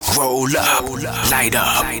Roll up, light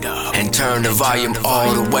up, and turn the volume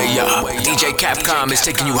all the way up. DJ Capcom is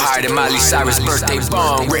taking you higher than Miley Cyrus' birthday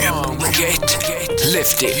bomb rip. Get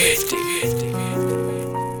lifted.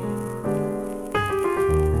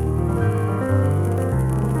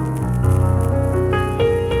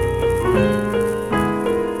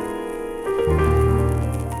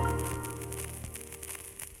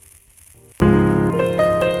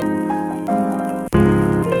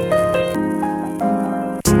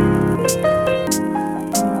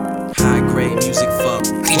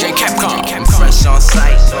 DJ Capcom. I'm fresh on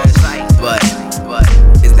sight, but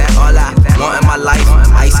is that all I want in my life?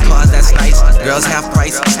 Ice cars, that's nice. Girls half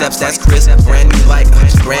price, steps, that's crisp. Brand new bike,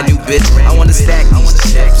 brand new bitch. I wanna stack these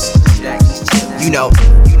chips. You know,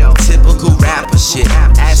 typical rapper shit.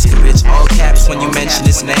 Ask a bitch, all caps when you mention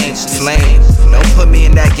his name. Flame, don't put me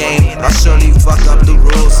in that game. I'll surely fuck up the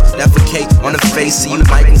rules. Defecate on the face of you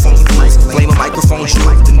microphone fools. Blame a microphone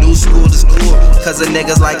true. The new school is cool, cause of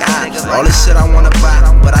niggas like I. All this shit I wanna buy,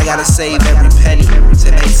 but I gotta save every penny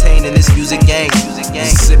to maintain in this music game.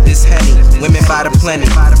 Sip this Henny, women by the plenty.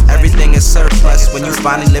 Everything is surplus when you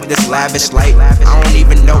finally live this lavish life. I don't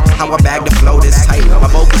even know how I bag the flow this tight. My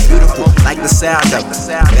vocal's beautiful, like the sound of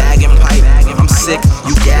bag and pipe. I'm sick,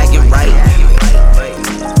 you gagging right.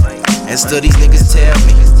 And still these niggas tell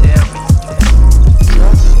me,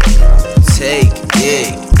 take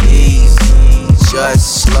it easy,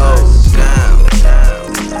 just slow down.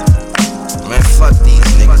 Man, fuck these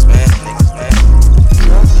niggas, man.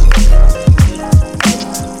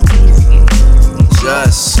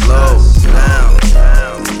 Just slow down.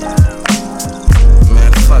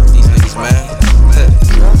 Man, fuck these niggas, man.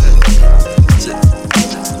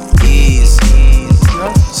 Easy,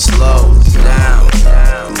 slow down.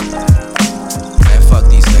 Man, fuck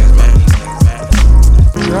these niggas, man.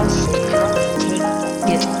 Just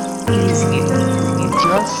take it easy.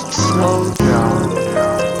 Just slow down.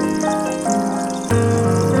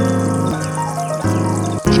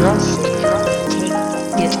 Just take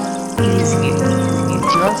it easy.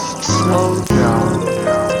 Just slow down.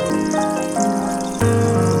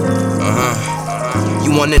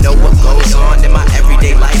 You wanna know what goes on in my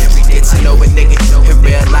everyday life? Get to know a nigga in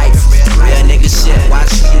real life. Real nigga shit,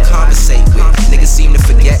 watch who you conversate with. Niggas seem to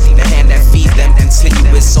forget the hand that feed them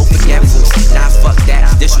continuous, so forgetful. Nah, fuck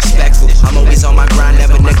that, disrespectful. I'm always on my grind,